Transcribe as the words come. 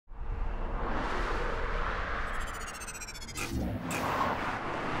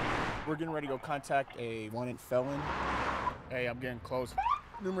We're getting ready to go contact a wanted felon. Hey, I'm getting close.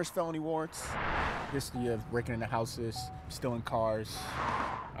 Numerous felony warrants. History of breaking into houses, stealing cars.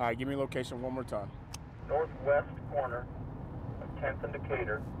 All right, give me a location one more time. Northwest corner of 10th and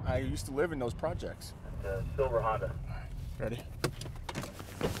Decatur. I used to live in those projects. At the Silver Honda. All right, ready?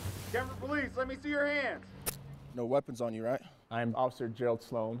 Denver Police, let me see your hands. No weapons on you, right? I'm Officer Gerald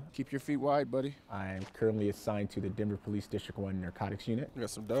Sloan. Keep your feet wide, buddy. I'm currently assigned to the Denver Police District 1 Narcotics Unit. We got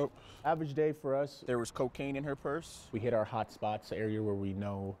some dope. Average day for us, there was cocaine in her purse. We hit our hot spots, the area where we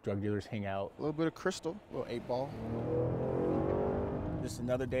know drug dealers hang out. A little bit of crystal, a little 8-ball. Just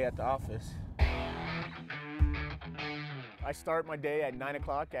another day at the office. I start my day at 9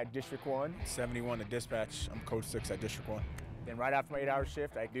 o'clock at District 1. 71 to dispatch. I'm code 6 at District 1. Then right after my 8-hour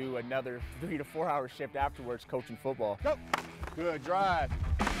shift, I do another 3 to 4 hour shift afterwards coaching football. Go! Good drive.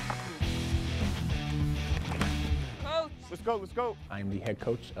 Coach! Let's go, let's go. I'm the head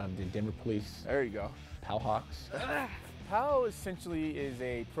coach of the Denver Police. There you go. PAL Hawks. PAL essentially is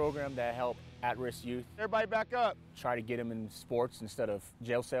a program that helps at-risk youth. Everybody back up. Try to get them in sports instead of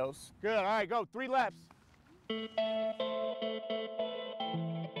jail cells. Good, all right, go, 3 laps.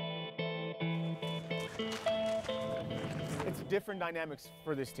 It's different dynamics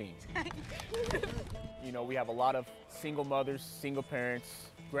for this team. You know, we have a lot of single mothers, single parents,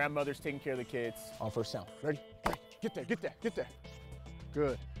 grandmothers taking care of the kids. On first down. Ready? Get there, get there, get there.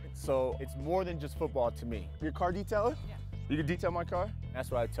 Good. So it's more than just football to me. Your car detailer? Yeah. You can detail my car? That's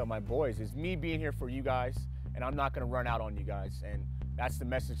what I tell my boys, is me being here for you guys, and I'm not gonna run out on you guys. And that's the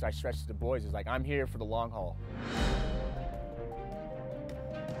message I stress to the boys, is like, I'm here for the long haul.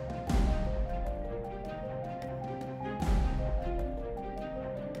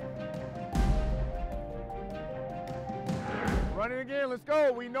 Run it again, let's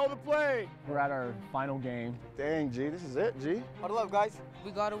go. We know the play. We're at our final game. Dang, G, this is it, G. Huddle up, guys.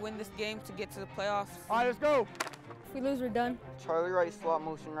 We gotta win this game to get to the playoffs. All right, let's go. If we lose, we're done. Charlie right, swap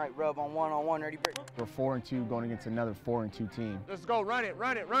motion right, rub on one, ready, break. We're 4-2 going against another 4-2 team. Let's go, run it,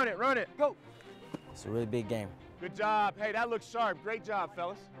 run it, run it, run it. Go. It's a really big game. Good job. Hey, that looks sharp. Great job,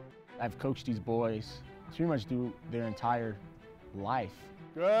 fellas. I've coached these boys pretty much through their entire life.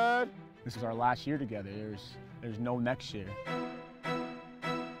 Good. This is our last year together. There's no next year.